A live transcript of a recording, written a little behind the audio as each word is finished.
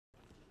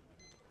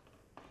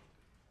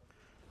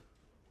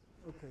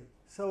Okay,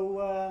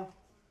 so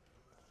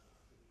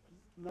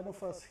none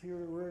of us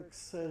here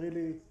works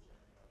really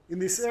in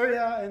this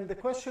area, and the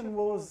question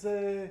was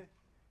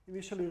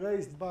initially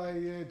raised by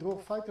Dror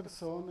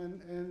Feitelson,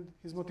 and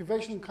his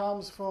motivation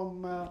comes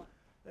from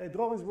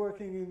Dror is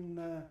working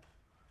in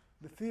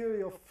the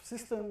theory of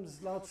systems,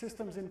 large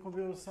systems in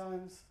computer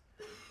science,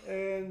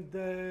 and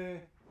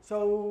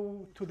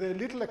so to the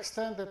little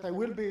extent that I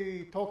will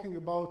be talking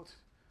about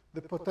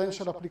the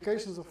potential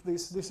applications of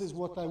this is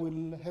what I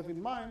will have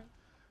in mind.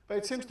 But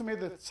it seems to me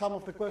that some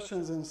of the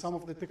questions and some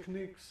of the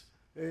techniques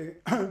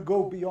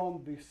go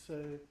beyond this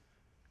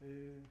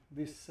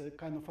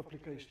kind of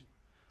application.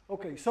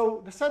 Okay,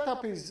 so the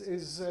setup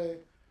is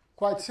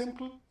quite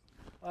simple.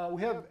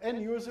 We have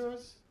n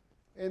users,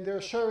 and they're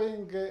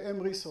sharing m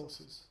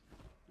resources.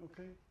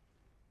 Okay,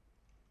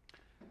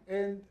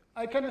 and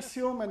I can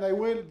assume, and I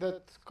will,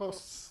 that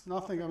costs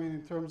nothing. I mean,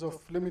 in terms of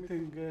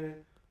limiting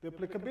the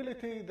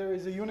applicability, there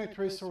is a unit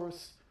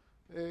resource,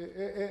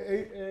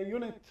 a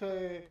unit.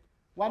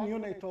 1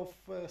 unit of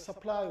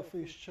supply of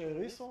each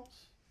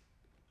resource.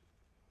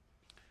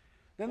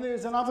 Then there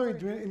is another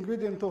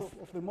ingredient of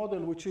the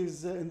model, which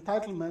is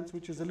entitlements,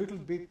 which is a little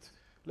bit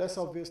less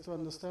obvious to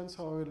understand,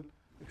 so I will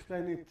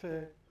explain it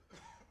a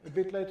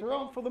bit later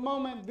on. For the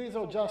moment, these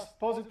are just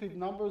positive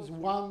numbers,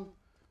 one.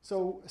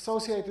 So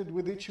associated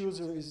with each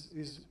user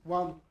is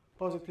one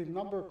positive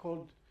number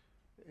called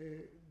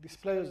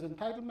displayer's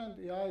entitlement,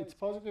 EI, it's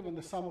positive, and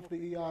the sum of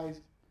the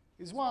EIs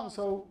is 1.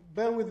 So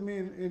bear with me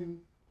in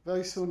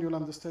very soon you'll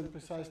understand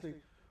precisely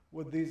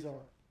what these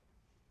are.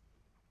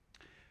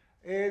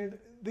 And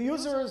the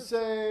users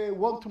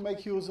want to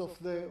make use of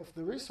the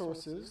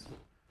resources,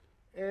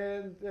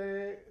 and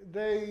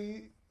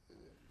they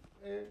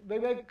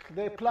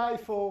apply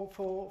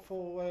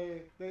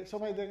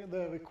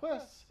the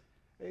requests.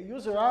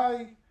 User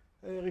I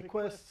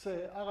requests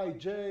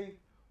Rij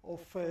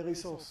of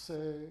resource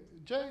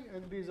j,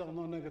 and these are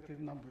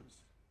non-negative numbers.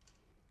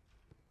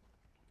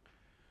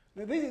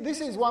 Now,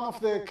 this is one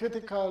of the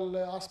critical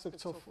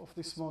aspects of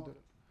this model.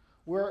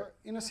 We're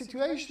in a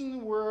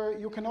situation where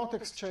you cannot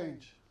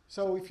exchange.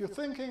 So if you're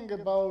thinking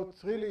about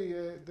really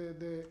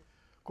the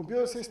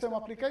computer system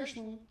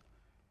application,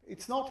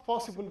 it's not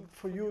possible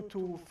for you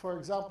to, for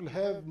example,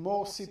 have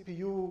more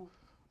CPU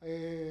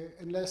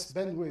and less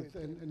bandwidth,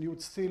 and you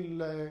would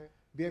still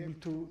be able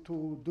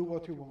to do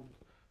what you want.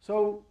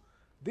 So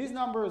these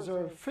numbers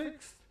are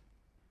fixed.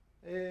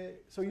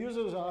 So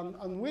users are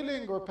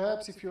unwilling, or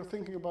perhaps if you're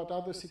thinking about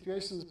other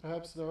situations,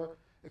 perhaps there are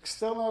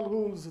external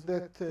rules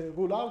that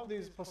rule out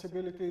these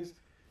possibilities.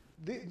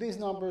 These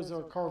numbers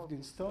are carved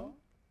in stone.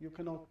 You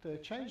cannot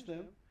change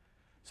them.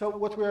 So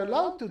what we're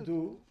allowed to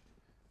do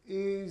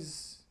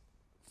is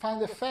find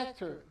a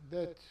factor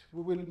that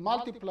we will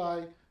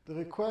multiply the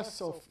requests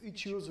of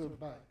each user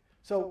by.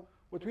 So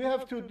what we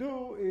have to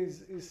do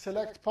is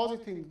select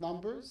positive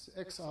numbers,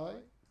 xi,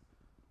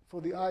 for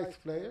the ith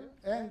player,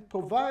 and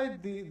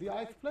provide the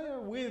ith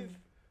player with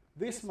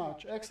this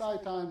much, xi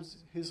times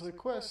his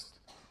request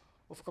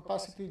of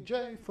capacity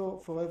j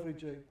for every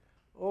j.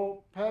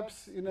 Or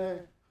perhaps in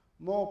a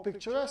more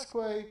picturesque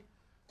way,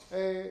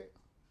 I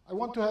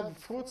want to have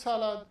fruit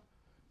salad.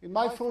 In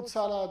my fruit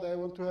salad, I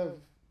want to have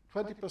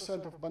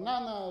 20% of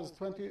bananas,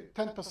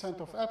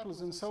 10% of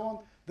apples, and so on.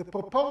 The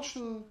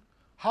proportion,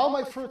 how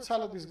my fruit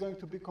salad is going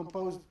to be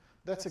composed,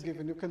 that's a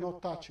given. You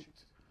cannot touch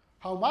it.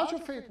 How much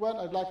of it?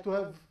 Well, I'd like to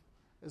have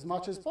as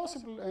much as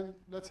possible, and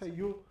let's say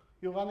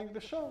you're running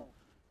the show.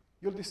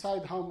 You'll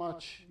decide how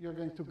much you're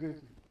going to give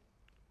me.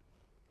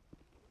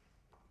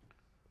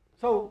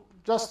 So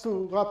just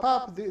to wrap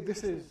up,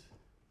 this is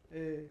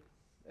a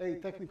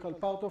technical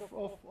part of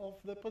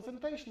the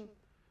presentation.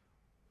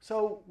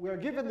 So we're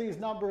given these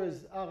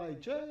numbers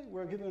Rij,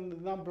 we're given the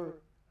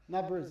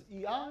numbers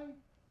EI,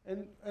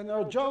 and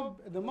our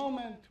job at the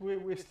moment,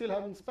 we still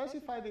haven't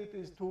specified it,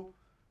 is to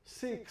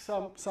seek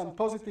some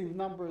positive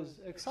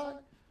numbers xi,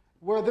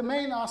 where the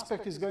main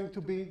aspect is going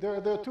to be, there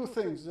are two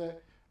things,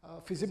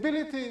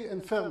 feasibility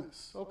and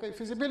fairness. Okay,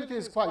 feasibility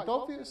is quite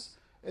obvious,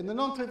 and the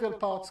non-trivial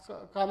parts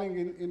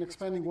coming in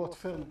explaining what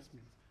fairness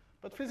means.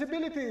 But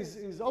feasibility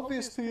is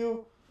obvious to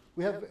you.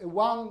 We have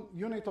one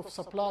unit of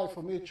supply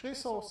from each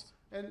resource,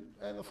 and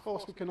of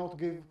course we cannot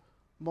give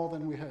more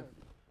than we have.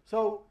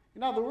 So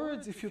in other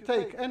words, if you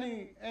take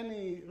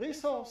any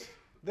resource,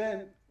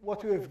 then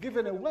what you have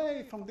given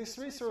away from this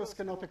resource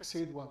cannot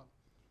exceed 1.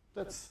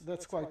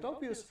 That's quite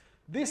obvious.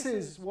 This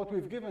is what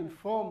we've given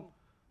from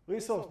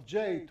resource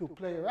j to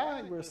player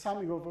I. We're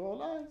summing over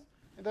all i's,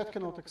 and that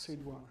cannot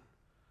exceed 1.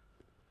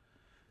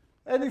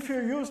 And if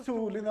you're used to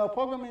linear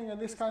programming and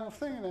this kind of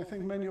thing, and I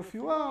think many of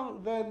you are,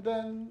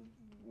 then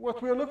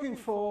what we're looking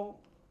for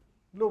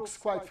looks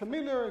quite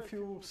familiar if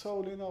you saw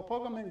linear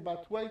programming,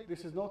 but wait,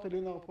 this is not a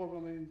linear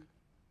programming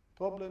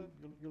problem.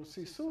 You'll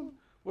see soon.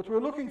 What we're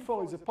looking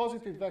for is a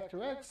positive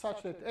vector x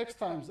such that x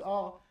times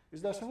r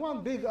is less than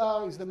 1. Big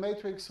R is the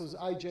matrix whose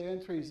ij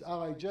entry is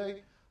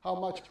Rij, how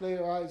much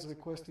player I is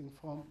requesting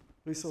from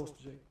resource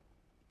j.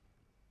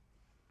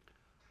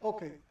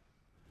 Okay,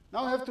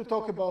 now I have to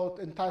talk about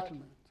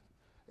entitlement.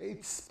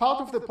 It's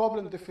part of the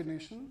problem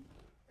definition.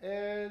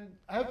 And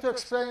I have to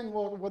explain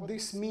what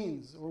this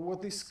means or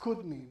what this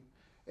could mean.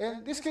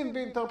 And this can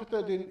be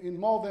interpreted in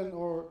more than,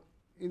 or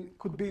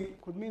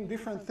could mean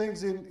different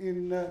things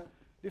in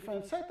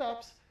different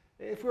setups.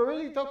 If we're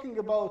really talking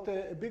about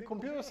a big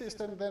computer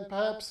system, then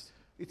perhaps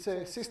it's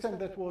a system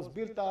that was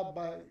built up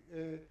by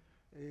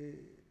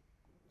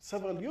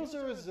several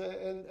users,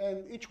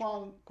 and each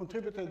one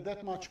contributed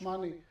that much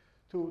money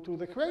to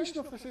the creation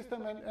of the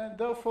system, and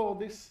therefore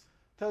this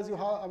tells you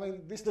how,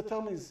 this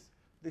determines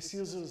this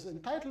user's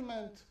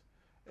entitlement.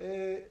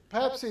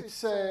 Perhaps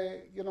it's,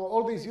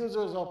 all these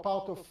users are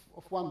part of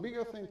one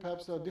bigger thing.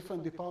 Perhaps there are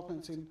different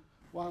departments in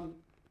one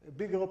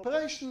bigger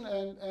operation,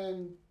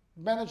 and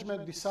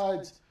management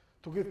decides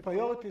to give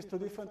priorities to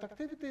different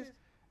activities.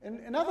 And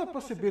another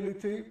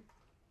possibility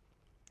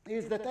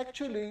is that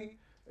actually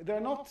they're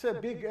not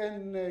big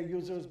N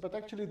users, but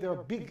actually they're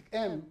big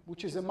M,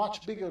 which is a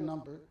much bigger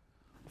number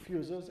of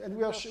users. And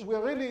we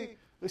are really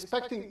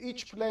respecting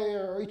each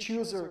player or each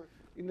user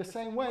in the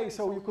same way.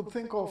 So you could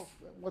think of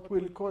what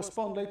will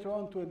correspond later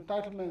on to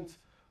entitlements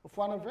of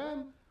one of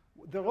M.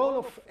 The role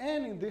of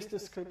N in this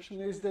description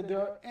is that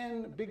there are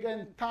big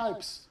N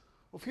types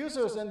of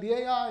users, and the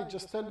EI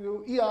just tell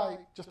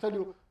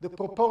you the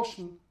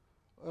proportion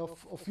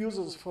of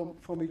users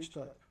from each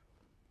type.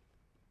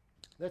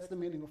 That's the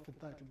meaning of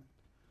entitlement.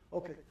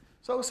 Okay,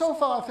 so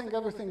far I think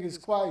everything is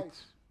quite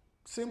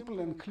simple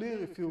and clear.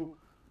 If you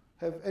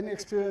have any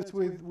experience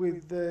with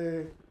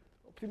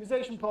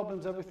optimization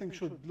problems, everything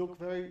should look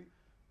very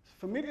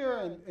familiar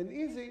and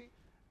easy.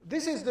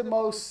 This is the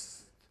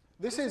most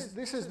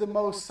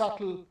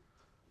subtle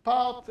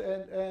part,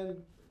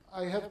 and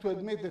I have to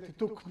admit that it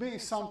took me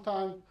some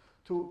time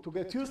to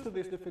get used to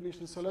this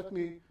definition. So let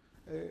me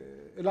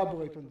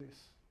elaborate on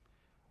this.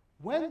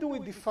 When do we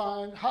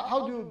define?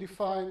 How do you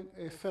define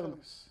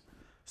fairness?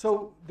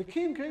 So the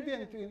key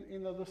ingredient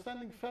in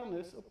understanding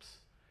fairness,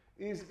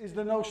 is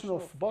the notion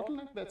of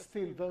bottleneck. That's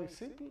still very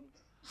simple.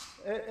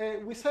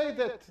 We say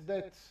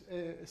that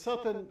a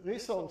certain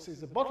resource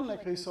is a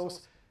bottleneck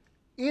resource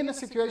in a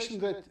situation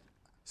that,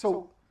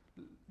 so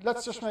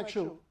let's just make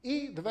sure,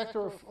 E, the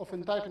vector of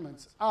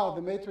entitlements, R,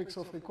 the matrix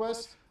of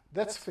requests,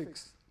 that's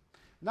fixed.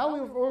 Now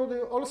we've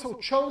also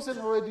chosen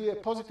a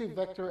positive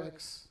vector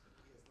X.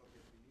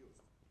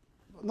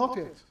 Not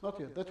yet.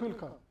 That will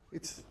come.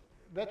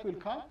 That will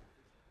come.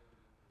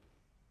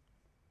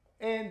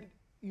 And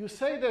you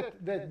say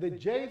that the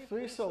jth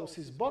resource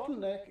is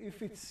bottleneck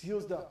if it's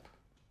used up.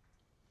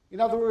 In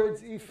other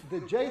words, if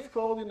the jth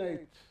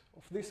coordinate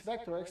of this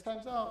vector x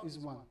times r is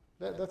 1.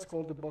 That's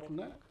called the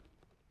bottleneck.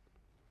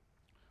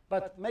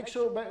 But make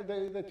sure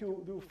that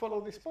you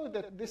follow this point,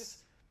 that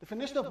this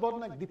definition of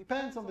bottleneck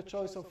depends on the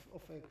choice of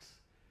x.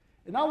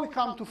 And now we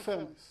come to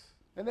fairness.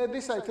 And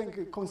this, I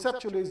think,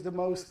 conceptually is the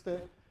most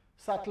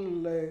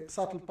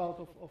subtle part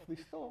of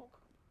this talk.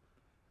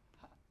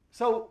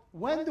 So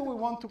when do we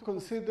want to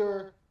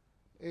consider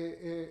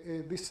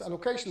this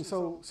allocation?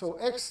 So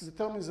x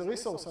determines the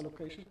resource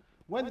allocation.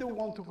 When do we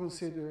want to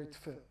consider it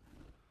fair?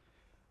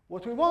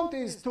 What we want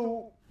is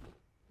to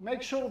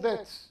make sure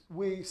that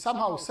we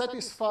somehow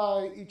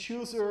satisfy each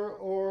user,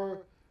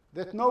 or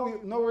that no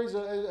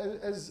reason,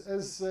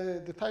 as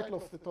the title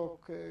of the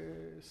talk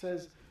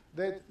says,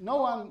 that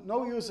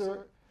no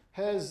user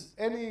has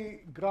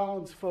any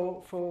grounds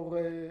for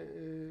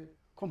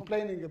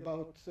complaining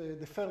about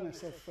the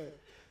fairness of.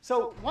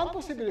 So one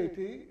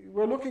possibility,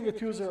 we're looking at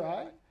user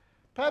I.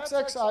 Perhaps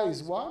xi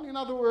is 1. In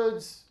other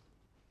words,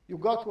 you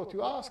got what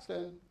you asked,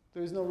 and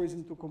there is no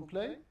reason to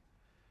complain.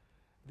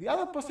 The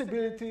other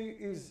possibility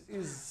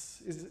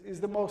is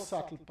the most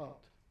subtle part.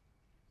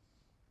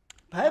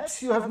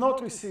 Perhaps you have not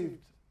received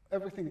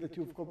everything that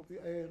you've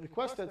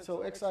requested,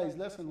 so xi is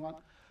less than 1.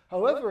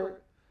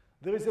 However,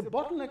 there is a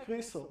bottleneck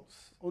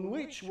resource on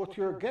which what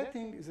you're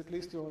getting is at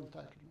least your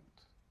entitlement.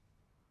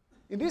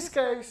 In this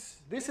case,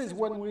 this is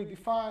when we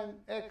define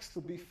x to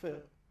be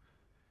fair.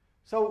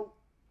 So,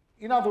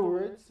 in other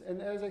words,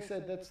 and as I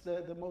said, that's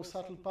the most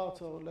subtle part,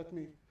 so let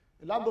me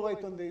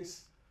elaborate on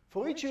this.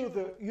 For each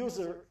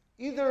user,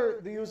 either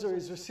the user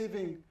is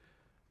receiving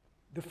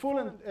the full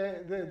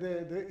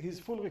his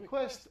full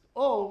request,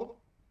 or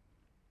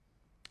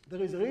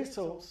there is a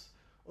resource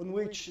on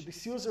which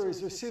this user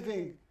is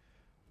receiving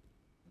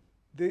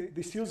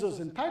this user's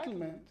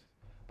entitlement,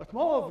 but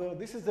moreover,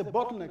 this is the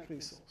bottleneck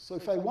resource. So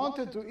if I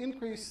wanted to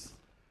increase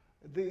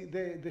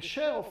the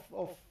share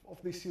of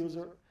this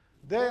user,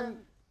 then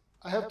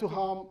I have to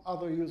harm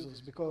other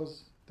users,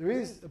 because there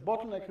is a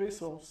bottleneck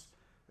resource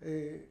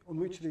on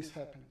which this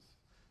happens.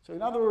 So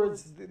in other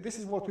words, this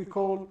is what we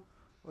call,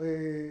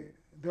 there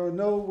are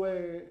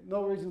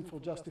no reason for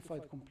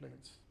justified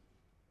complaints.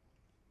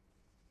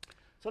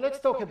 So let's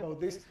talk about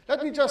this.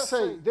 Let me just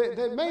say,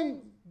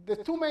 the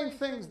two main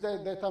things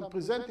that I'm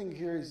presenting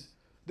here is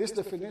this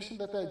definition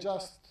that I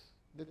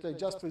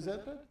just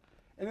presented,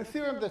 and a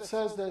theorem that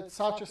says that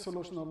such a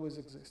solution always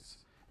exists.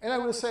 And I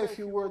will say a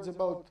few words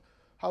about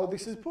how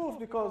this is proved,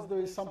 because there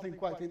is something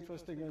quite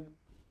interesting, and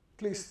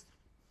at least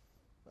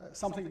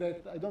something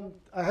that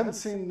I haven't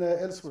seen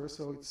elsewhere,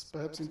 so it's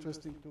perhaps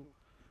interesting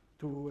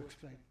to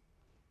explain.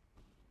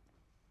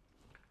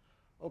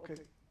 Okay.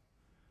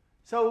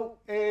 So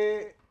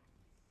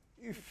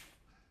if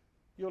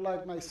you're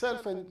like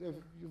myself and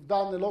you've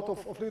done a lot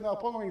of linear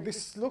programming,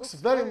 this looks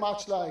very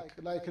much like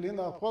a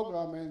linear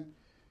program, and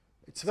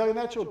it's very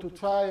natural to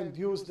try and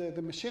use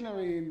the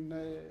machinery in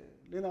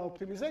linear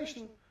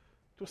optimization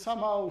to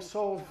somehow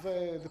solve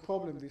the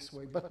problem this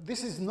way. But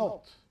this is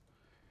not.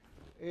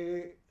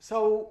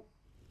 So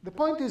the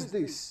point is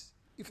this.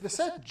 If the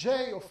set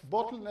J of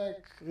bottleneck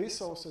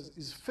resources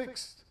is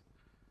fixed,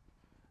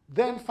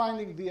 then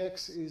finding the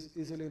X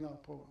is a linear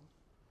program.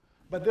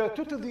 But there are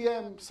 2 to the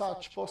m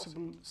such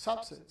possible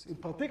subsets. In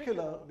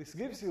particular, this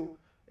gives you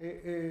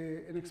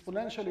an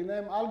exponential in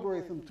m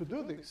algorithm to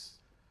do this.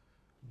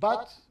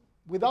 But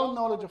without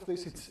knowledge of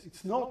this,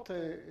 it's not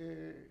a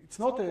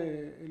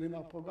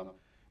linear program.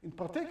 In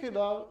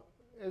particular,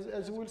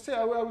 as we'll say,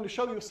 I will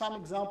show you some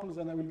examples,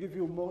 and I will give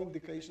you more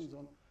indications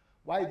on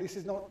why this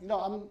is not.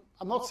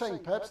 I'm not saying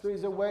perhaps there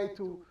is a way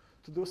to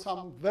do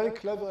some very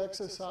clever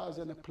exercise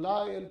and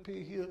apply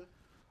LP here.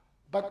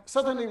 But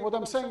certainly what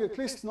I'm saying, at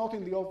least not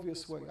in the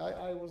obvious way.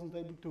 I wasn't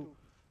able to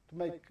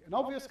make an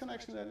obvious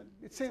connection, and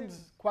it seems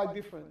quite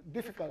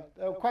difficult.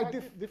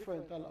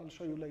 I'll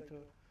show you later.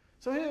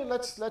 So here,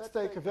 let's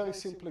take a very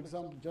simple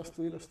example just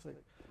to illustrate.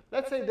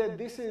 Let's say that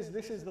this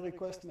is the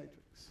request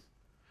matrix.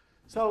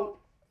 So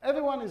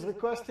everyone is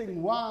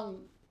requesting 1,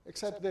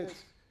 except that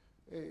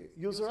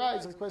user I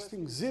is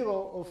requesting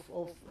 0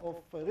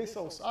 of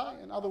resource I,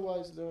 and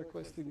otherwise they're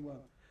requesting 1.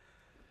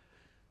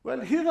 Well,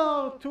 here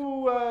are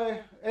 2,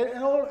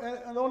 and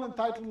all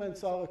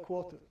entitlements are a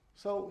quarter.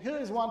 So here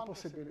is one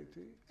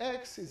possibility.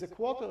 X is a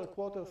quarter,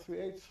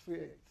 3/8,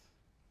 3/8.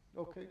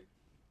 Okay?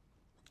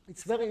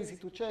 It's very easy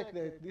to check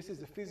that this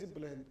is a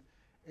feasible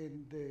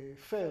and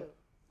fair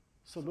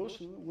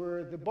solution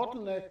where the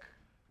bottleneck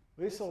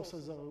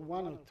resources are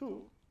 1 or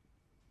 2.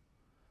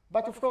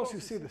 But of course, you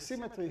see the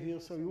symmetry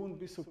here, so you wouldn't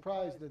be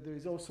surprised that there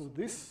is also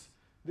this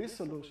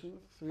solution,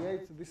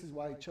 3/8. This is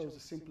why I chose a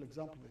simple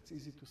example that's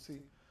easy to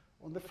see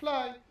on the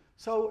fly.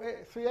 So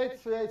 3/8,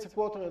 3/8, a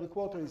quarter, and a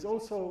quarter is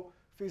also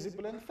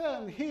feasible and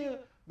fair. And here,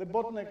 the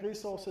bottleneck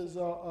resources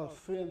are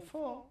 3 and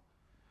 4.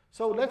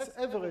 So let's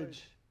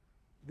average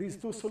these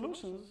 2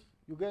 solutions.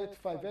 You get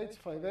 5/8,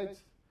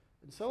 5/8,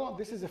 and so on.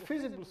 This is a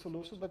feasible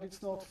solution, but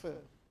it's not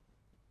fair.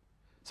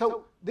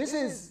 So this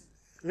is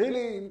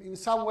really, in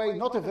some way,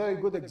 not a very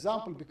good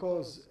example,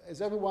 because as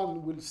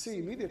everyone will see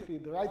immediately,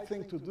 the right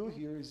thing to do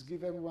here is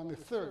give everyone a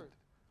third.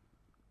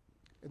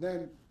 And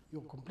then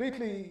you're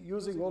completely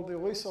using all the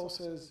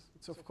resources.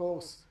 It's, of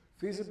course,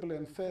 feasible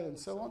and fair and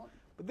so on.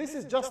 But this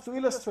is just to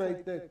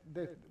illustrate that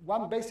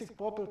one basic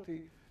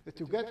property that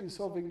you get in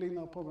solving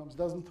linear programs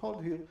doesn't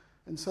hold here.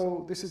 And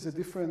so this is a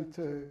different,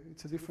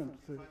 it's a different.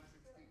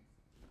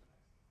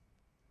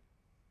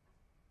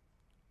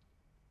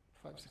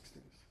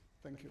 5/16.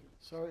 Thank you.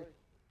 Sorry.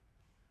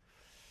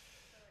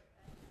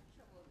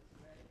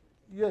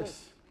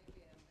 Yes.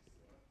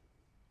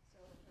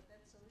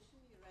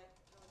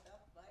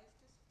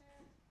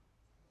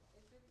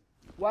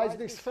 Why is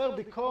this fair?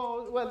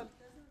 Because, well, it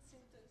doesn't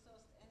seem to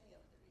exhaust any of the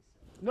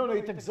resources. No,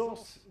 it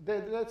exhausts,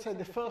 let's say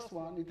the first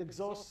one, it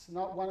exhausts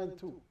not 1 and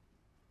 2.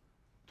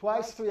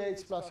 Twice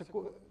 3/8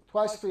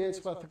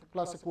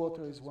 plus a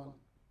quarter is 1.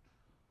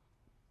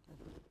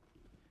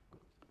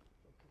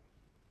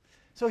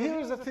 So here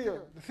is a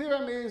theorem. The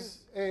theorem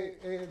is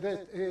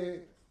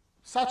that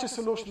such a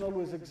solution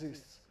always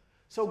exists.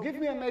 So give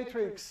me a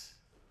matrix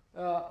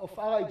of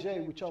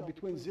Rij, which are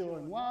between 0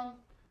 and 1.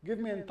 Give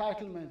me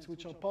entitlements,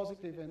 which are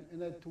positive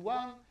and add to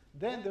 1.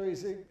 Then there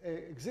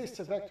exists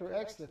a vector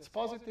x that's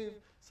positive,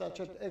 such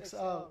that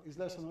xr is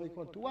less than or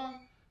equal to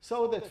 1,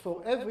 so that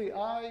for every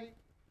I,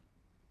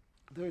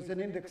 there is an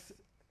index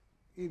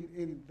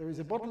there is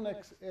a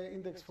bottleneck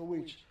index for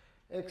which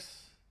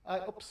xi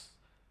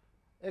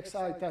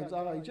times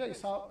Rij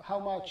is how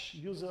much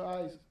user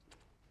I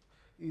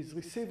is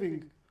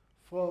receiving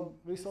from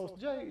resource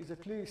j is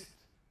at least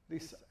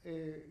this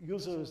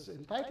user's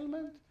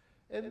entitlement,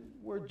 and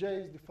where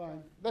j is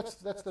defined.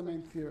 That's the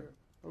main theorem.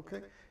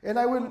 Okay, and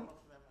I will.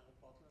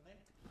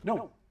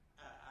 No.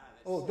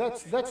 Oh,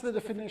 that's the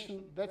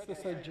definition. That's the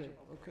set j.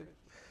 Okay.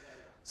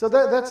 So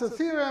that's the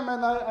theorem,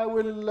 and I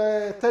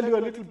will tell you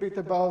a little bit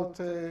about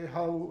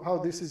how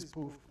this is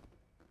proved.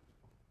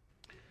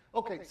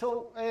 Okay,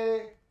 so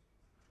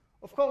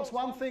of course,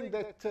 one thing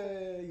that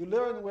you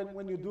learn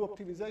when you do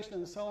optimization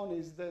and so on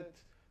is that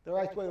the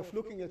right way of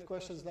looking at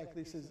questions like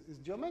this is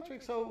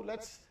geometric. So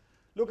let's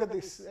look at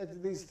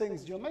these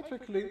things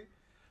geometrically.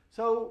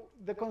 So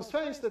the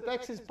constraints that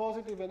x is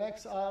positive and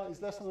xr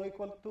is less than or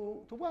equal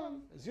to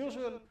 1, as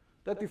usual,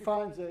 that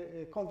defines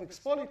a convex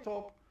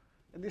polytope.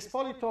 And this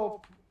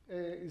polytope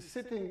is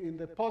sitting in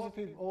the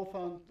positive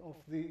orthant of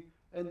the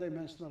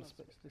n-dimensional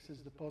space. This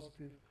is the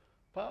positive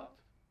part.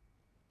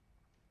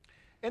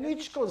 And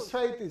each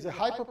constraint is a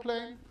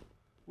hyperplane,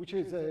 which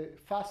is a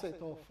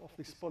facet of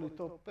this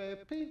polytope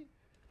P.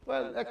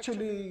 Well,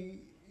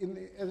 actually,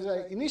 as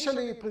I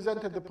initially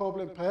presented the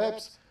problem,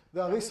 perhaps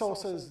there are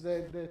resources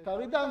that are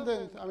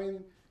redundant. I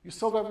mean, you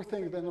solve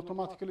everything, then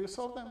automatically you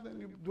solve them, then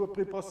you do a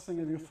pre-processing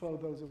and you throw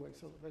those away.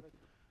 So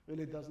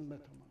really doesn't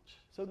matter much.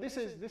 So this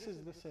is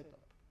the setup.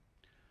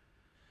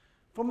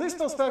 From this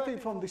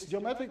perspective, from this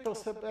geometric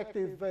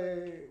perspective,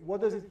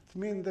 what does it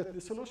mean that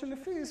the solution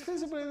is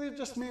feasible? It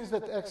just means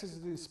that X is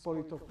this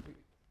polytope P.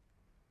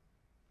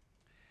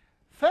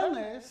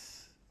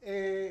 Fairness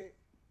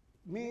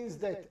means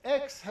that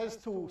X has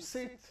to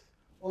sit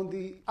on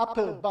the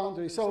upper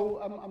boundary. So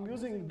I'm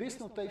using this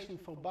notation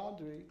for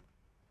boundary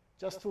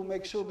just to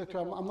make sure that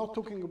I'm not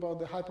talking about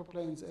the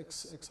hyperplanes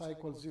xi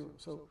equals 0.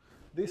 So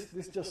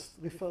this just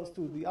refers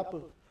to the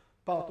upper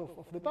part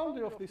of the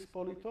boundary of this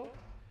polytope.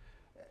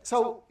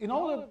 So in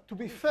order to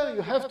be fair,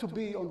 you have to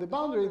be on the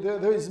boundary.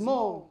 There is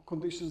more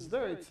conditions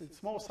there.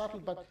 It's more subtle,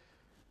 but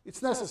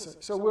it's necessary.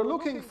 So we're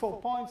looking for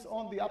points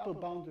on the upper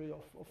boundary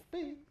of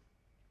P.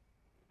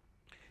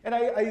 And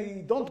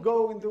I don't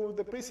go into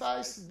the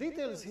precise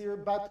details here,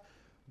 but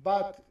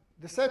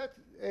the set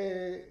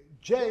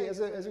J,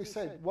 as we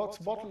said, what's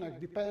bottleneck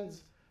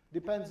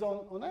depends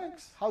on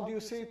X. How do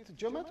you see it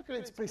geometrically?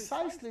 It's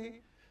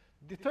precisely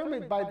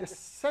determined by the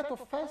set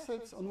of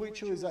facets on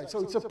which you reside.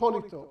 So it's a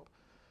polytope.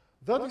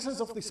 Vertices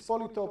of this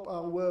polytope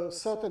are where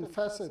certain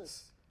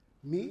facets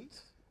meet,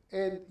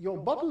 and your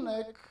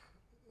bottleneck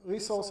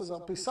resources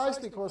are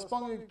precisely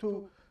corresponding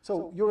to,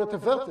 so you're at a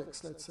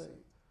vertex, let's say,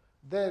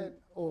 then,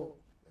 or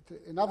at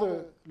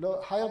another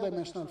higher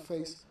dimensional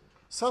face,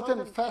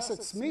 certain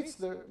facets meet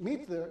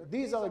there,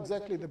 these are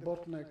exactly the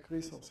bottleneck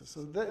resources.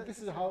 So this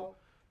is how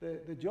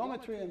the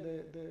geometry and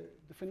the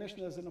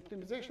definition as an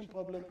optimization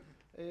problem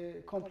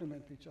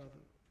complement each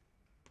other.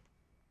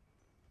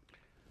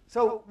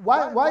 So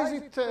why is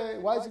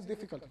it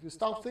difficult? If you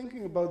start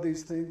thinking about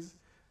these things,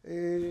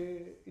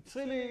 it's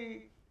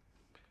really,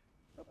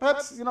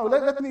 perhaps,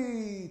 let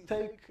me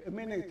take a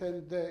minute.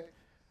 And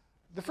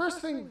the first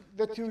thing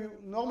that you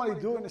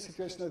normally do in a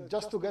situation,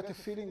 just to get a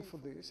feeling for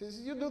this,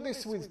 is you do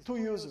this with two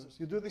users.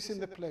 You do this in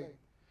the plane.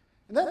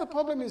 And then the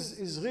problem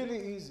is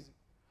really easy,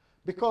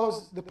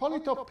 because the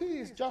polytope P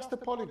is just a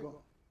polygon.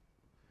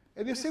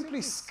 And you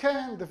simply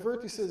scan the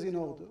vertices in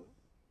order.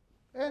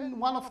 And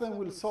one of them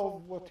will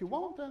solve what you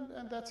want,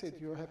 and that's it.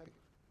 You're happy.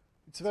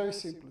 It's very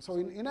simple. So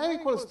in N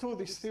equals 2,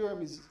 this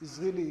theorem is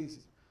really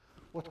easy.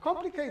 What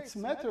complicates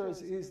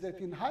matters is that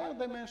in higher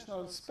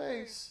dimensional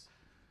space,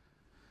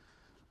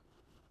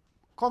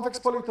 convex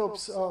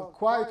polytopes are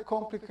quite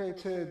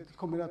complicated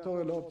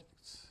combinatorial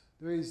objects.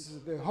 There is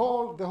the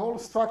whole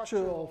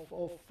structure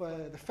of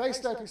the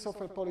face lattice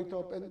of a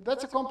polytope, and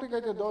that's a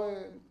complicated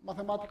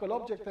mathematical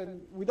object,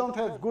 and we don't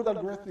have good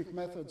algorithmic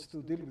methods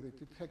to deal with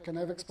it. It can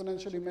have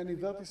exponentially many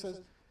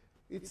vertices.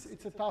 It's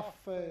a tough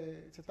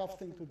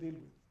thing to deal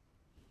with.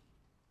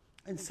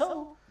 And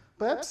so,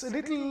 perhaps a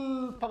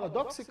little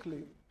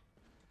paradoxically,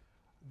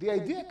 the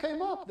idea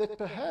came up that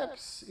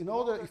perhaps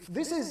if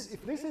this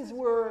is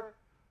where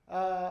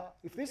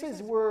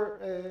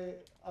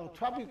our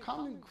trouble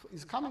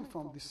is coming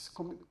from, this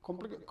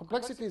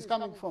complexity is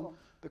coming from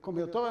the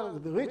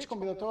rich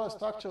combinatorial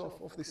structure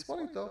of this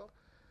polytope,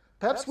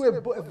 perhaps we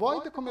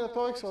avoid the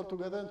combinatorics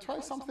altogether and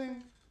try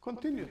something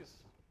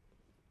continuous.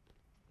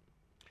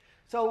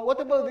 So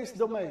what about this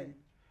domain?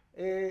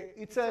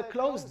 It's a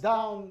closed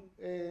down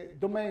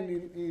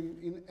domain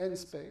in N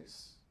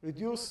space.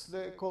 Reduce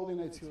the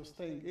coordinates you're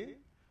staying in,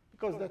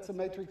 because that's a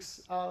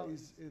matrix R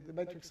is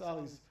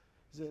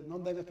a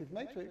non-negative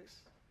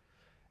matrix.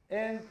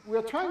 And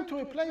we're trying to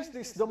replace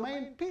this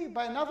domain P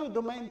by another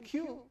domain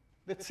Q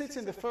that sits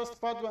in the first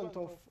quadrant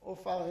of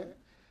Rn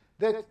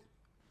that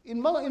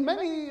in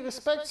many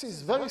respects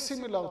is very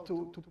similar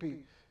to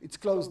P. It's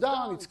closed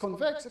down, it's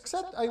convex,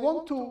 except I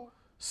want to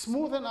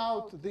smoothen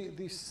out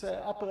this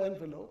upper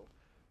envelope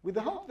with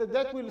the hope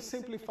that will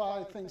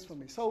simplify things for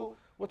me. So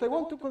what I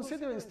want to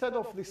consider instead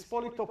of this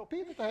polytope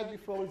P that I had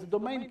before is a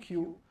domain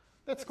Q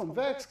that's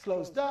convex,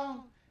 closed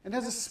down, and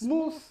has a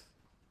smooth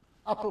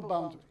upper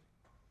boundary.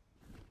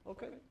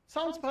 Okay,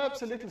 sounds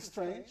perhaps a little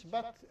strange,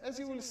 but as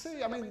you will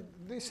see,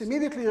 this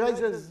immediately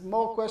raises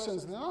more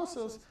questions than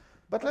answers.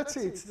 But let's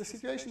see, the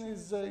situation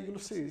is, you'll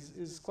see,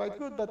 is quite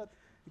good, but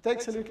it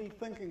takes a little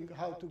thinking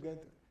how to get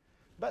there.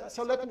 But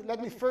so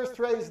let me first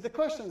raise the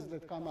questions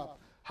that come up.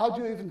 How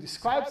do you even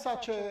describe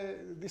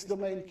this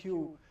domain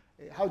Q?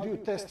 How do you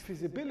test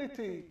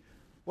feasibility?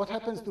 What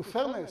happens to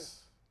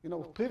fairness?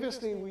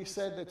 Previously we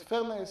said that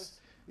fairness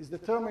is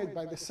determined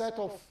by the set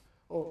of,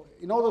 or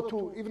in order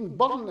to, even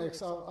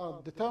bottlenecks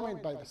are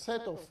determined by the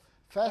set of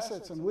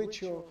facets on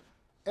which your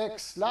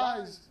X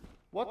lies.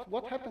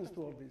 What happens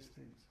to all these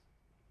things?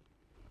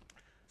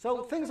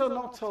 So things are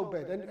not so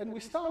bad. And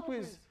we start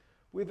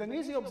with an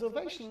easy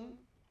observation.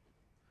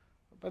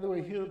 By the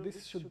way, here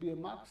this should be a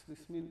max.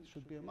 This means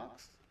should be a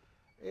max.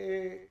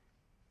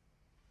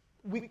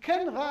 We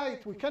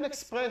can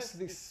express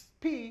this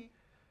P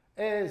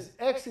as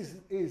X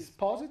is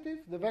positive.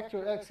 The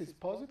vector X is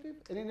positive.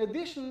 And in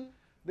addition,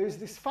 there's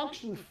this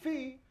function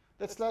phi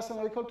that's less than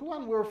or equal to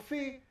 1, where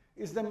phi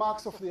is the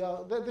max of the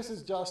R. This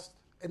is just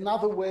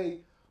another way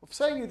of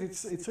saying it.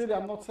 It's really,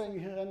 I'm not saying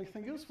here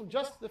anything useful,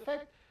 just the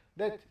fact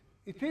that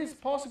it is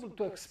possible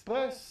to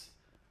express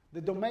the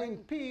domain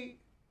P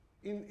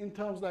in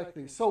terms like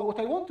this. So what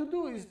I want to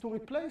do is to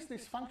replace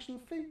this function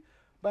phi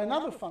by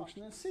another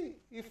function and see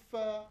if,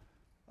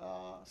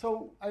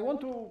 so I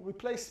want to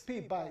replace p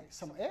by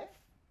some f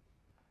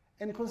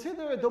and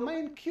consider a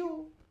domain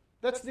Q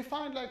that's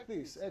defined like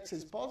this. X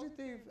is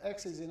positive,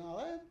 X is in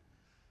Rn,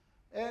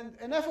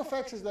 and f of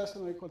x is less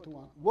than or equal to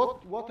 1.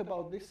 What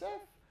about this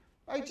f?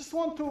 I just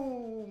want to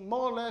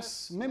more or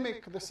less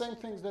mimic the same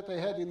things that I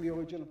had in the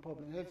original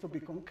problem. It has to be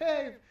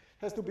concave, it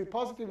has to be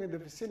positive in the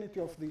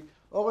vicinity of the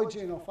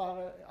origin of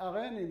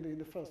Rn in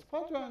the first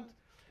quadrant.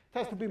 It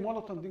has to be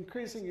monotone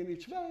decreasing in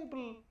each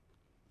variable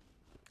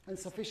and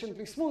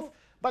sufficiently smooth.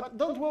 But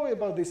don't worry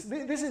about this.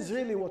 This is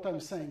really what I'm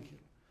saying here.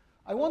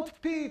 I want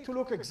P to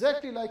look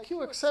exactly like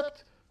Q,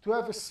 except to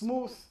have a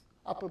smooth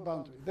upper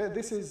boundary.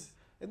 This is,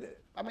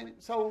 I mean,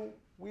 so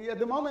we at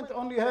the moment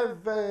only have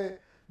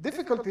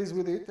difficulties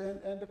with it,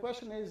 and the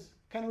question is,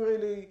 can we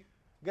really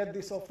get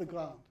this off the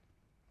ground?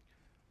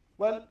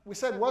 Well, we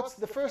said, what's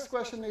the first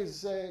question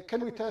is,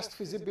 can we test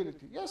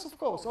feasibility? Yes, of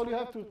course. All you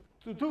have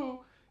to do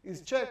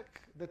is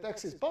check that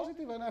x is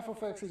positive and f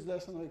of x is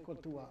less than or equal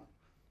to 1.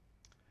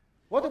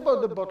 What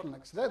about the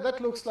bottlenecks? That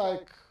looks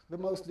like the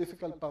most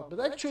difficult part. But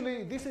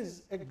actually, this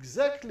is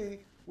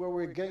exactly where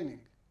we're gaining.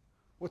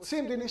 What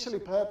seemed initially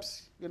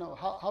perhaps, you know,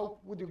 how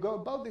would you go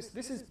about this?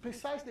 This is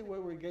precisely where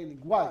we're gaining.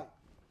 Why?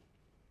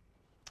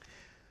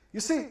 You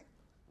see,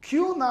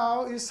 Q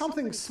now is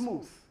something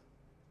smooth.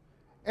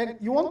 And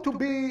you want to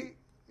be,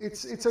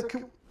 it's a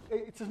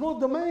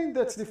smooth domain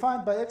that's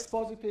defined by x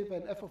positive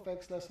and f of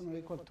x less than or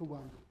equal to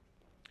 1.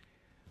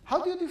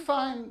 How do you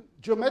define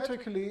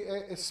geometrically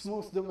a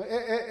smooth domain,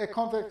 a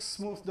convex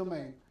smooth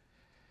domain?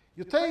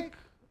 You take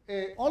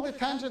all the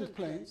tangent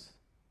planes,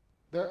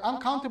 there are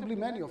uncountably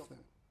many of them,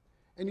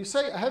 and you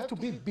say I have to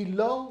be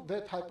below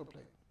that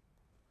hyperplane.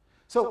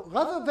 So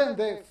rather than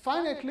the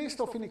finite list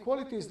of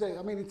inequalities there,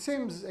 I mean, it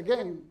seems,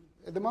 again,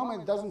 at the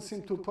moment, it doesn't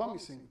seem too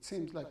promising. It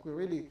seems like we're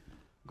really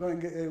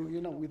going,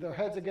 you know, with our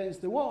heads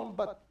against the wall,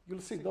 but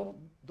you'll see,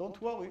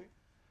 don't worry.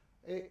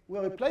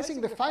 We're replacing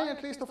the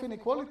finite list of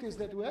inequalities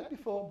that we had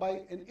before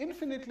by an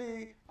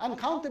infinitely,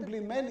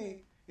 uncountably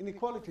many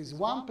inequalities,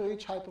 one per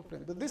each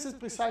hyperplane. But this is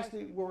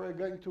precisely where we're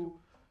going to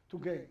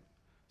gain.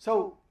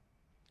 So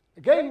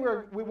again,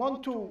 we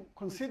want to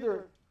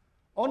consider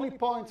only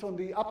points on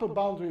the upper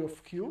boundary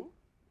of Q.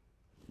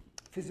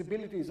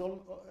 Feasibility is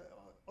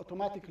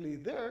automatically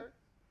there.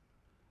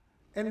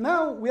 And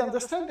now we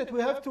understand that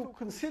we have to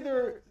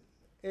consider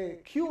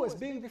Q as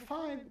being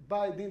defined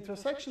by the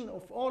intersection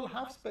of all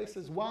half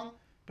spaces, one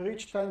per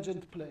each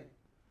tangent plane.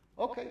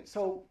 Okay,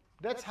 so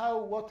that's how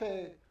what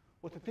a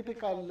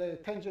typical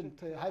tangent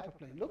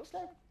hyperplane looks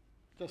like,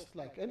 just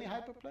like any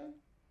hyperplane.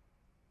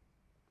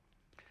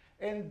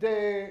 And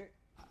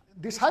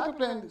this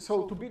hyperplane,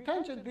 so to be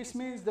tangent, this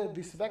means that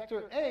this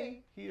vector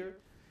A here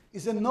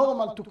is a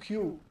normal to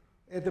Q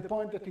at the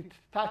point that it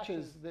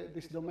touches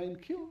this domain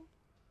Q.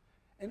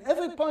 And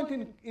every point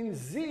in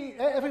Z,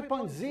 every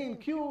point Z in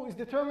Q is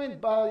determined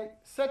by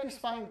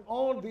satisfying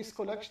all this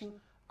collection,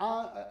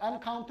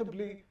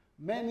 uncountably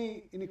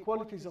many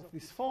inequalities of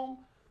this form.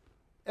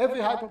 Every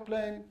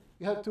hyperplane,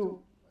 you have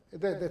to,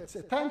 that's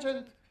a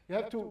tangent, you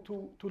have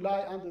to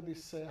lie under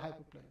this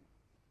hyperplane.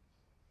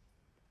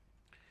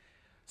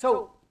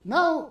 So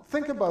now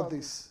think about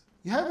this.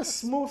 You have a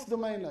smooth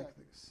domain like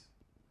this.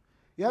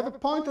 You have a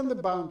point on the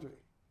boundary.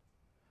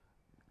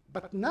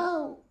 But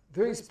now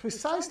there is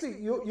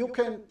precisely, you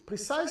can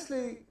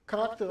precisely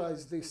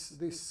characterize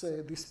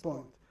this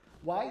point.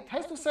 Why? It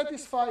has to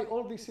satisfy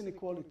all these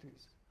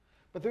inequalities.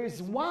 But there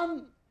is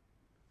one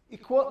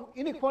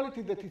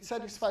inequality that it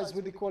satisfies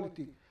with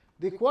equality.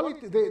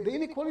 The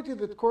inequality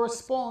that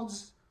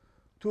corresponds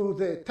to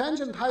the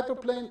tangent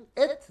hyperplane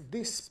at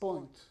this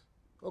point.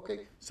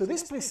 Okay? So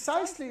this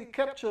precisely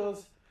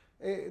captures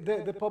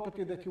the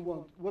property that you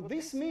want. What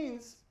this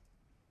means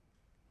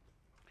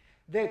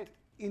that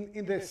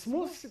in the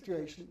smooth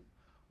situation,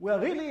 we are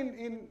really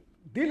in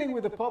dealing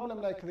with a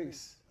problem like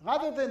this.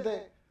 Rather than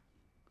the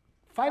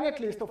finite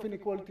list of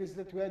inequalities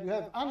that we had, you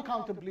have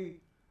uncountably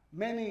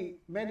many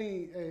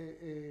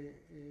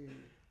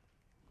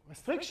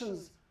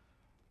restrictions,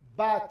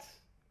 but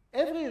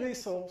every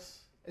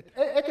resource,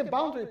 at a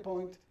boundary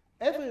point,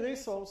 every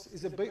resource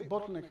is a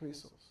bottleneck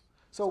resource.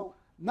 So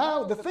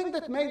now the thing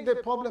that made the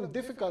problem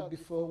difficult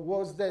before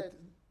was that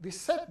the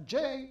set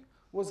J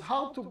was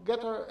hard to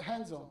get our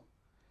hands on.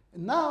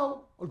 And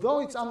now,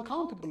 although it's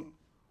uncountable,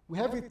 we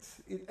have it,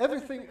 every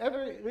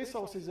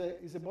resource is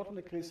a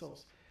bottleneck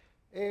resource.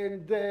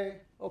 And,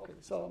 okay,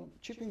 so I'm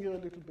cheating here a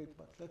little bit,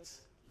 but let's.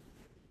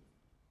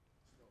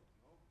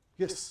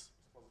 Yes.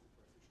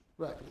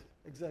 Right,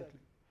 exactly.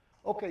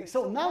 Okay,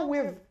 so now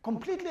we've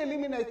completely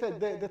eliminated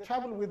the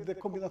trouble with the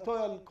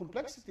combinatorial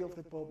complexity of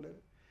the problem.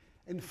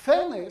 And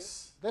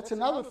fairness, that's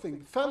another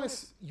thing.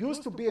 Fairness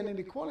used to be an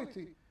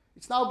inequality.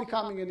 It's now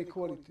becoming an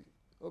equality,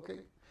 okay?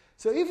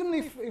 So even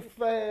if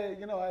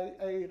you know,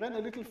 I ran a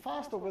little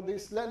fast over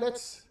this, let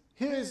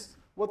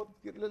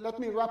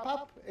me wrap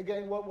up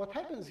again what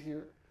happens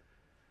here.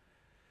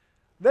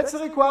 That's a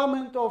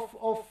requirement of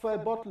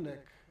bottleneck.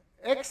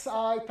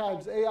 xi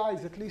times ai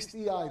is at least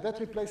ei. That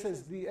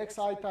replaces the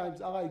xi times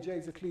rij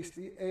is at least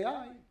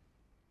ai.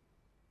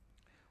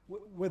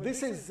 Where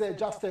this is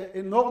just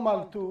a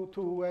normal to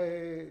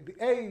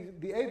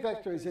the a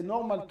vector is a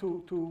normal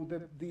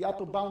to the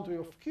upper boundary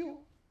of Q.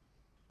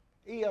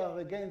 Here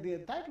again the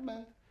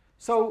entitlement.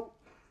 So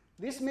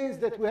this means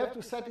that we have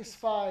to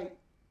satisfy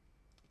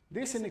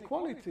this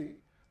inequality,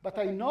 but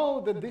I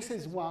know that this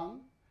is 1,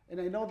 and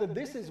I know that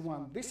this is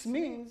 1. This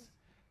means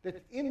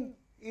that in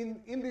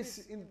the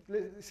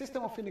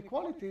system of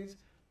inequalities,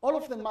 all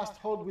of them must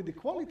hold with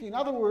equality. In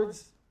other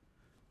words,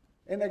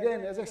 and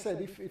again, as I said,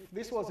 if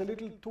this was a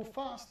little too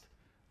fast,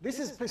 this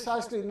is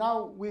precisely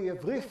now we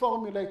have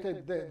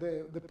reformulated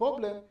the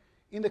problem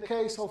in the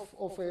case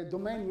of a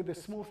domain with a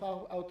smooth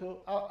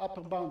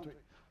upper boundary.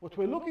 What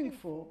we're looking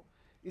for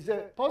is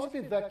a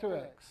positive vector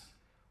x,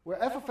 where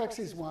f of x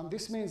is 1.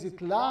 This means it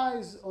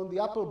lies on the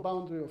upper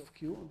boundary of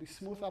Q, on the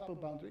smooth upper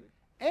boundary.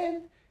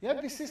 And you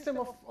have this system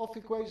of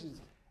equations.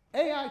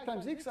 ai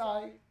times xi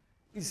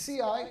is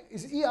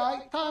ei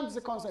times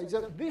the constant.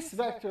 So this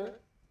vector,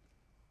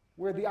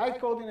 where the I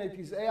coordinate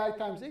is ai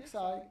times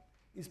xi,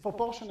 is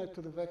proportionate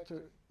to the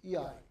vector ei.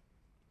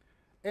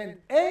 And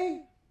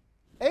A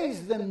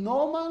is the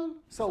normal,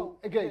 so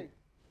again,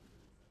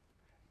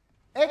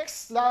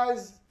 x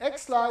lies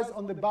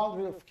on the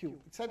boundary of Q.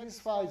 It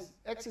satisfies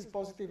x is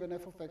positive and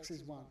f of x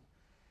is 1.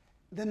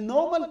 The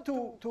normal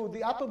to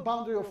the upper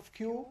boundary of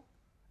Q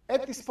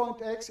at this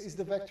point x is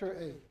the vector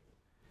A.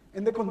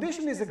 And the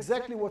condition is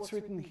exactly what's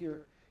written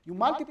here. You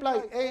multiply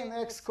A and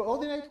x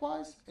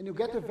coordinate-wise, and you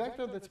get a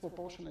vector that's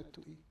proportionate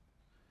to E.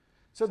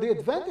 So the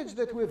advantage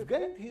that we've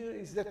gained here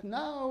is that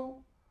now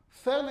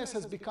fairness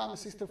has become a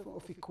system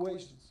of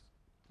equations.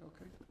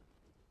 Okay,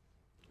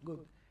 good.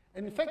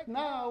 And in fact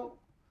now,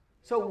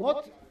 so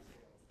what?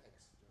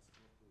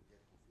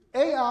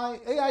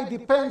 AI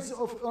depends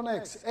on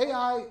x.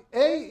 A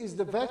is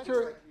the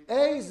vector.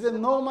 A is the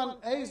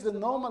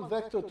normal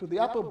vector to the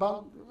upper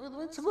bound.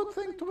 It's a good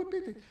thing to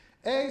repeat it.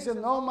 A is a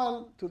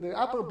normal to the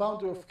upper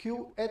boundary of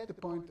Q at the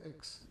point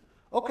x.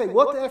 Okay,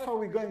 what f are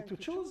we going to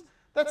choose?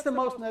 That's the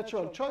most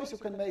natural choice. You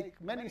can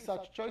make many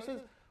such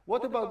choices.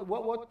 What about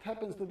what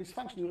happens to this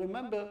function? You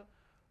remember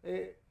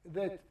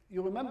that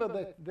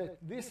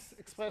this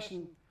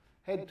expression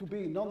had to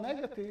be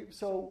non-negative.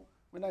 So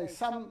when I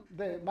sum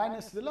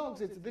minus the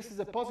logs, this is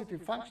a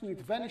positive function.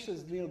 It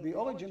vanishes near the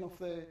origin of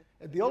the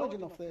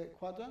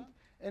quadrant,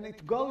 and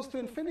it goes to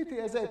infinity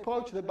as I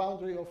approach the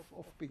boundary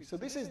of P. So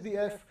this is the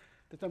f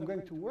that I'm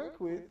going to work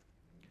with.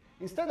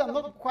 Instead, I'm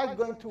not quite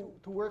going to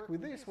work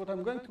with this. What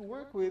I'm going to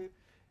work with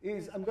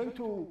is I'm going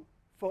to,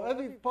 for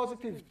every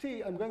positive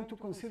t, I'm going to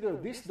consider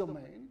this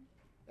domain.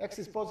 X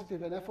is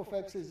positive and f of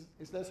x is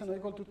less than or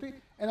equal to t.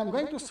 And I'm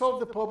going to solve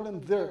the problem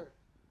there.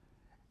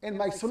 And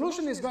my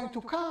solution is going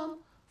to come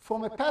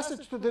from a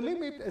passage to the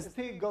limit as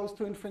t goes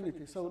to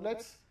infinity. So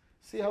let's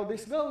see how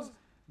this goes.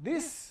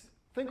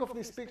 Think of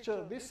this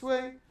picture this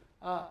way.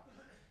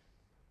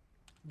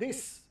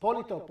 This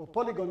polytope or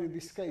polygon in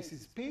this case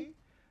is P.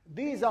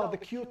 These are the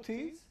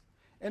QTs.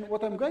 And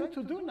what I'm going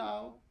to do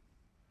now,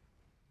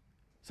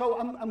 so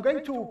I'm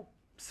going to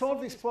solve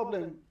this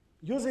problem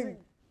using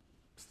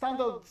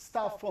standard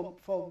stuff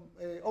from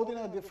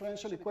ordinary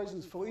differential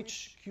equations for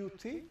each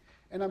QT.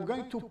 And I'm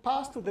going to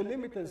pass to the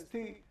limit as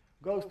t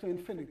goes to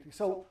infinity.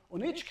 So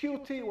on each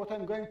QT, what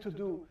I'm going to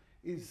do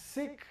is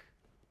seek.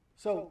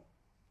 So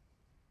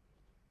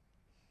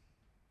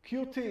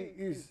QT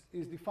is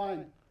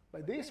defined by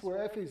this,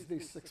 where f is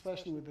this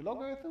expression with the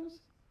logarithms.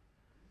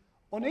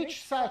 On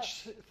each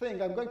such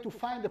thing, I'm going to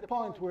find a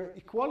point where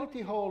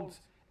equality holds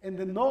and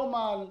the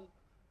normal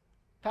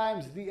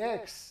times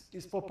dx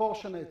is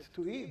proportionate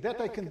to E. That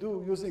I can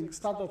do using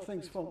standard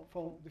things from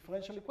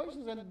differential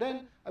equations. And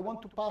then I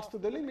want to pass to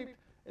the limit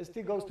as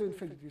t goes to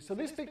infinity. So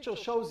this picture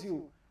shows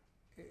you,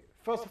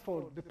 first of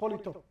all, the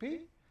polytope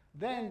P,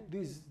 then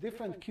these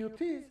different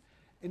QTs.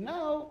 And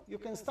now you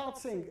can start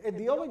seeing at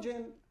the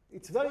origin,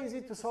 it's very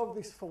easy to solve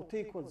this for t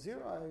equals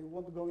 0. I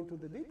won't go into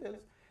the details.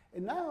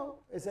 And now,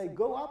 as I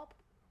go up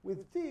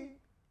with t,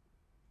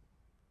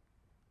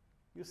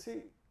 you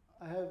see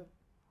I have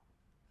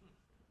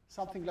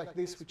something like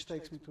this, which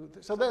takes me to...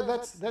 So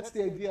that's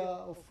the idea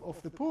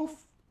of the proof.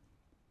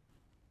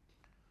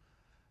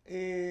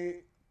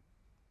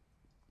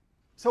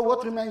 So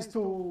what remains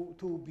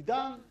to be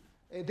done?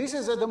 This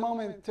is at the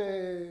moment,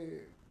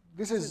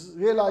 this is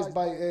realized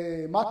by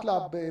a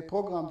MATLAB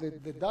program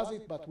that does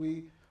it, but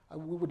we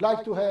would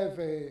like to have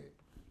a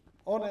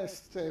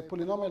honest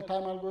polynomial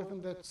time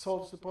algorithm that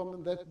solves the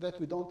problem that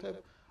we don't have.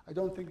 I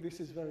don't think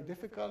this is very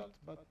difficult,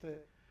 but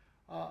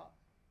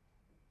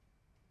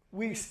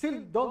we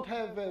still don't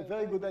have a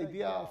very good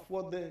idea of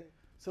what the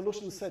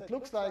solution set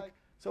looks like.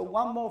 So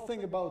one more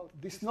thing about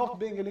this not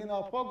being a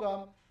linear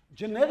program.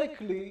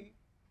 Generically,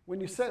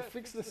 when you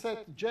fix the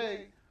set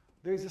J,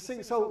 there is a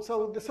thing.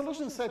 So the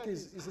solution set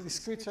is a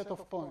discrete set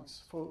of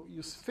points.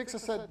 You fix a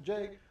set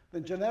J,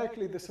 then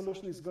generically the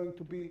solution is going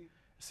to be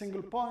a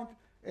single point.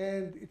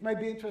 And it may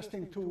be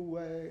interesting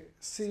to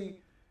see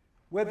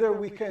whether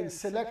we can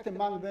select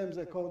among them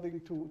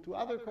according to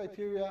other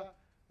criteria.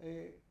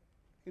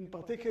 In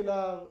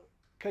particular,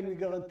 can we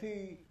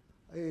guarantee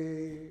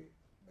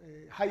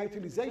high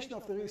utilization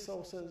of the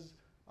resources?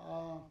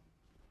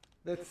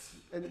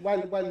 And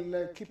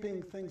while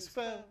keeping things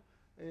fair,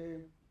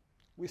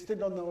 we still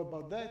don't know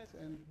about that,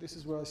 and this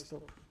is where I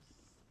stop.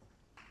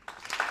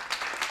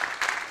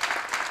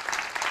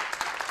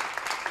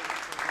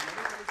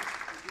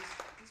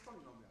 This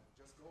polynomial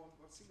just go on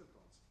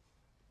singletons.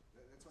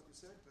 That's what you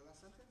said, the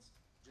last sentence?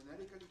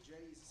 Genetically, J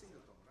is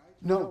singleton, right?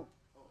 No.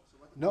 Oh, so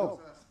what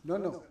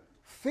No.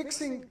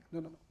 Fixing,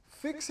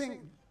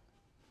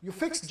 you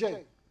fix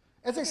J.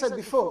 As I said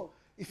before,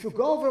 if you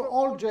go over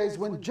all J's,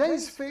 when J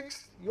is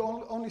fixed,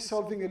 you're only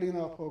solving a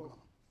linear program.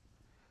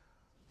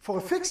 For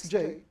a fixed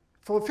J,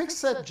 for a fixed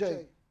set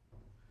J,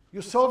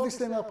 you solve this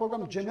linear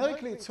program.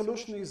 Generically, its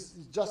solution is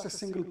just a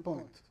single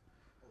point.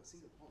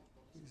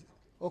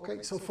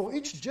 Okay, so for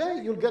each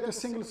J, you'll get a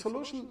single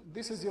solution.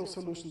 This is your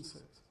solution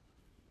set.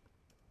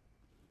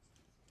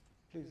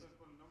 Please.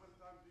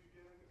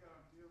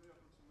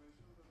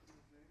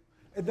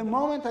 At the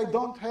moment, I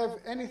don't have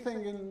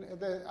anything in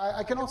the,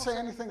 I cannot say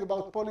anything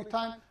about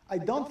polytime. I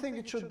don't think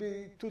it should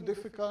be too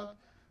difficult,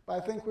 but I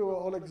think we were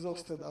all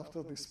exhausted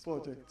after this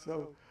project.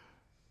 So.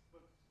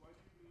 But why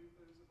do you believe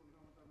there is a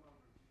polynomial number?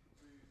 It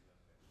could be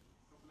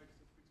complex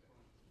of which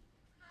point?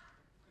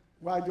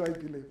 Why do I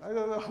believe? I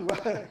don't know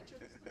why.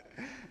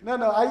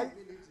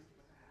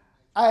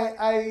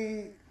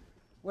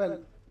 Well,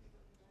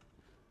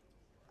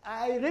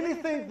 I really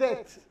think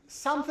that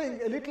something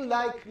a little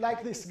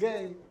like this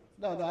game.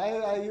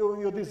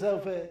 You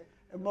deserve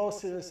a more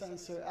serious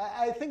answer.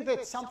 I think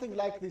that something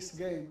like this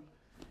game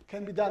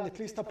can be done at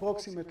least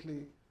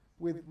approximately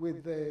with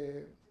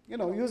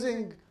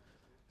using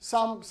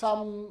some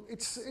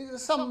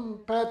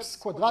perhaps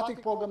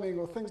quadratic programming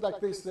or things like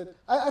this. That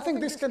I think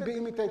this can be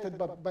imitated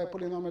by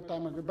polynomial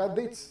time algorithm. But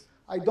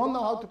I don't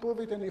know how to prove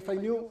it, and if I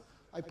knew,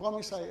 I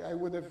promise I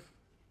would have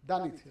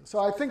done it here. So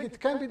I think it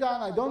can be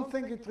done. I don't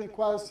think it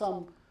requires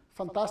some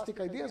fantastic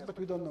ideas, but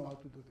we don't know how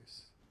to do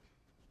this.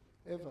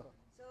 Ever.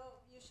 So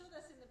you showed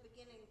us in the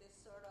beginning this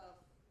sort of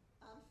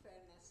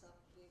unfairness of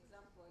the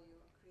example you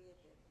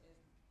created.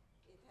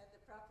 It had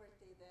the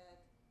property that,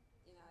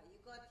 you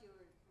got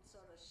your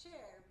sort of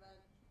share, but,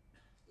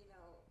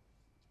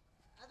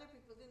 other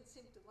people didn't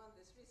seem to want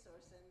this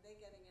resource, and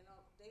they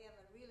have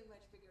a really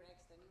much bigger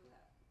X than you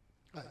have.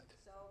 Right.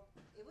 So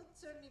it would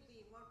certainly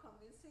be more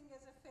convincing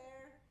as a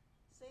fair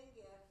thing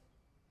if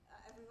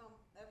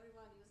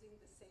everyone using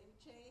the same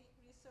J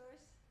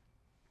resource,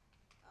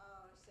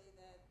 or say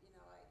that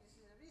this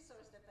is a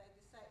resource that I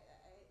decide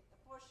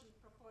apportion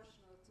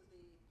proportional to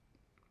the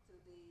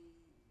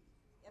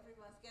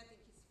everyone's getting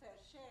his fair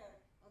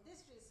share on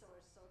this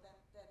resource, so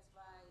that's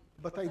why.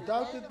 But I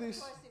doubt that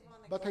this.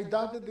 But I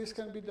doubt that this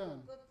can be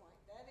done. Good point.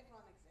 That it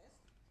won't exist.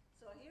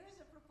 So here is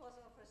a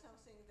proposal for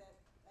something that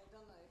I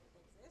don't know if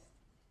it exists.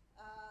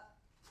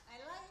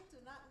 I like to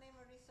not name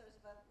a resource,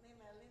 but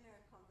name a linear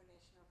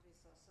combination of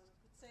resources.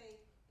 Could say,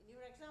 in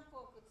your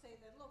example, could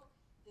say that, look,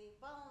 the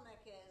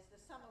bottleneck is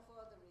the sum of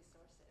all the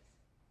resources.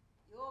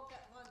 You all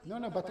got one.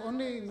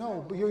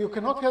 You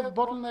cannot have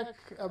bottleneck.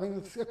 I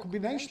mean, a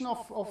combination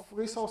of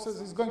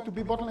resources is going to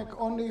be bottleneck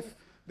only if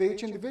they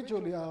each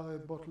individually are a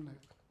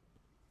bottleneck.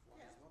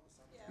 Yeah,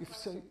 but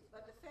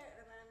I'm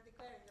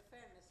declaring the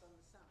fairness on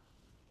the sum.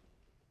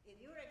 In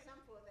your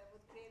example, that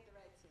would create the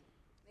right thing.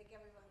 Make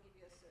everyone give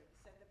you a cert.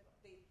 Set the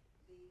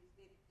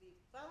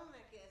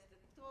bottleneck is the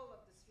total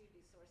of the three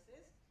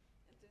resources,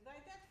 and to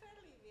divide that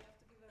fairly, we have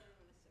to give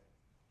everyone a cert.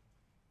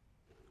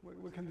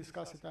 We can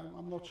discuss it.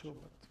 I'm not sure,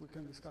 but we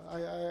can discuss.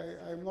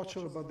 I'm not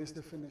sure about this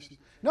definition.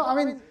 No, I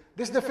mean,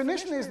 this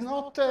definition is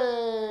not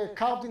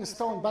carved in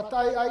stone, but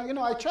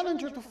I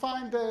challenge you to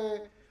find.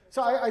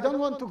 So I don't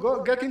want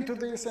to get into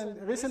this.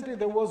 And recently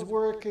there was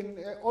work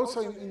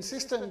also in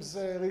systems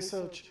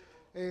research,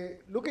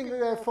 looking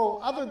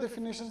for other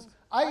definitions.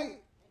 I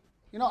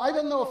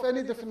don't know of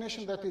any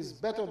definition that is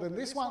better than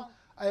this one.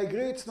 I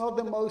agree it's not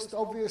the most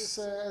obvious.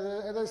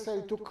 As I say,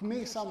 it took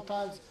me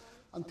sometimes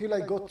until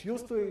I got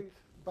used to it.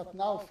 But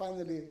now,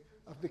 finally,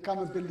 I've become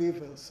a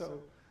believer.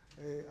 So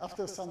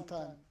after some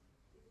time.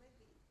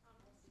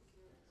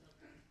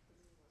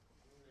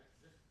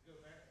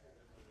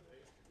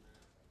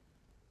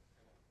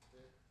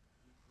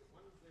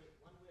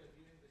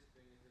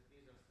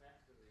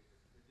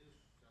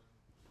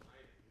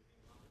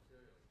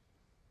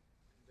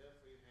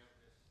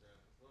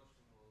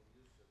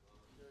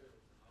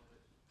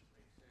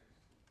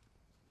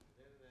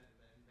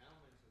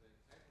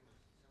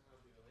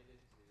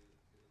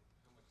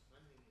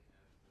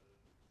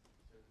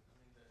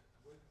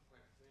 I wasn't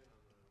quite clear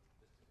on the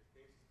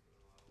justification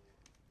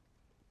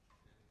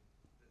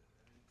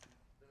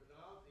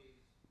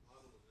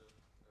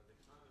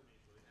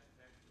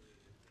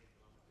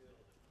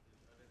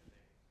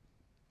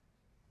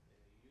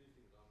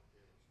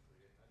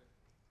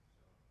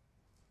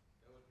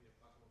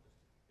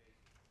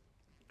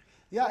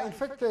Yeah, in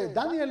fact,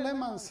 Daniel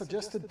Lehman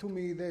suggested to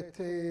me that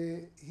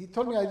he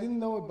told me I didn't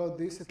know about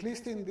this. At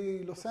least in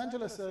the Los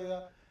Angeles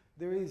area,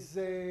 there is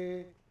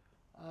a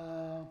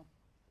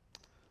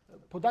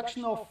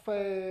production of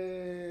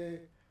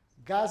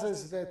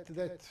gases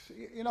that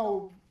you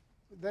know,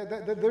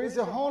 there is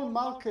a whole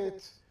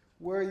market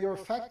where your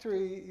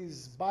factory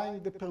is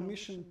buying the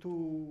permission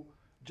to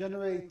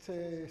generate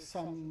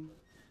some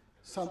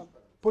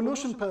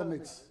pollution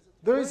permits.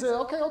 There is a,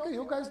 okay,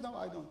 you guys know,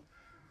 I don't.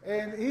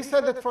 And he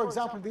said that, for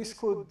example, this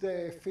could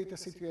fit a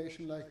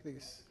situation like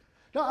this.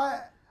 No,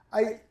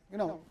 you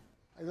know,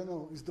 I don't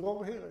know. Is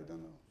Dror here? I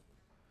don't know.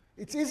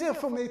 It's easier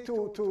for me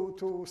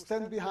to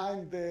stand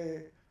behind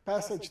the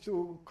passage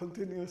to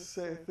continuous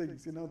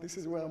things. You know, this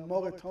is where I'm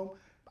more at home.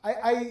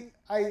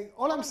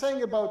 All I'm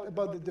saying about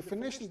the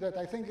definition that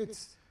I think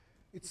it's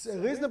a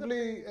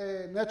reasonably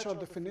natural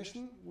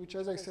definition, which,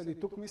 as I said, it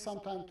took me some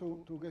time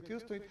to get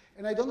used to it,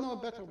 and I don't know a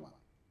better one.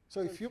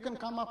 So if you can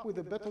come up with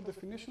a better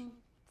definition,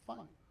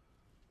 fine.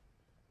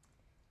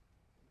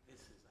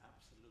 This is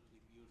absolutely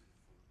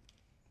beautiful.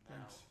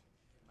 Now,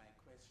 my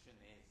question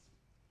is,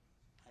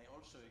 I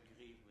also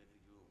agree with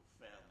your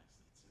fairness.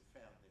 It's a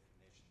fair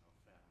definition of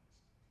fairness.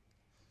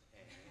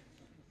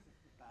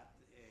 But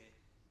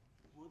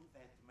would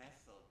that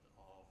method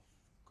of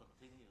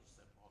continuous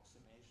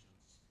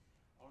approximations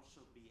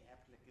also be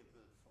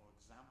applicable, for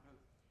example,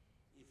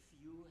 if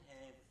you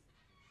have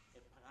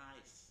a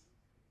price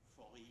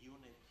for a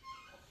unit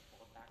of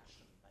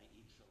production by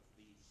each of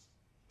these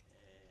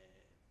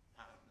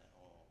partner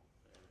or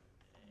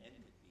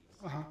entities,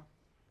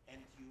 and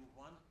you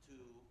want to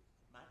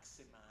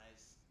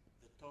maximize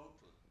the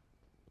total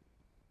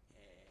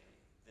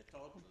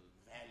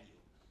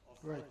value of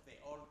what they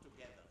all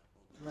together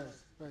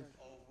produce,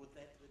 or would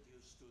that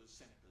reduce to a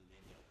simple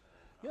linear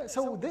program? Yeah,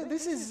 so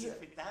this is...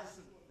 If it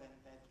doesn't, then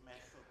that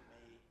method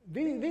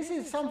may... This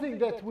is something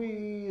that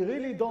we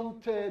really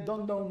don't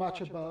know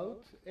much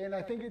about, and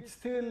I think it's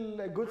still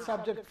a good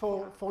subject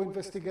for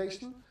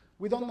investigation.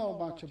 We don't know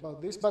much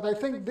about this, but I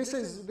think this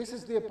is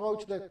the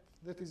approach that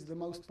is the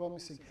most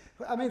promising.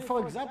 I mean,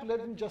 for example,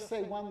 let me just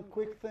say one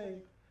quick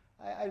thing.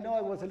 I know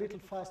I was a little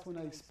fast when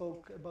I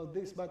spoke about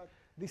this, but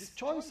this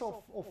choice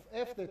of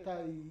f that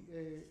I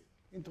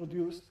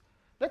introduced,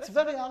 that's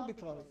very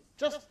arbitrary.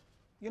 Just,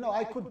 you know,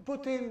 I could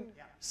put in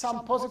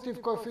some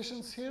positive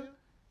coefficients here,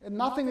 and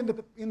nothing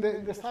in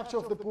the structure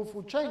of the proof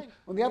would change.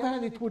 On the other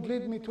hand, it would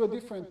lead me to a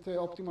different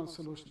optimal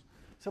solution.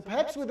 So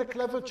perhaps with a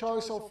clever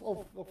choice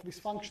of this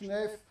function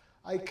f,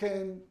 I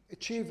can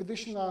achieve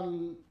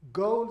additional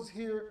goals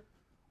here.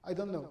 I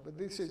don't know, but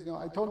this is, you know,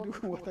 I told you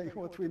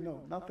what we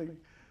know. Nothing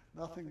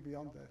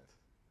beyond that.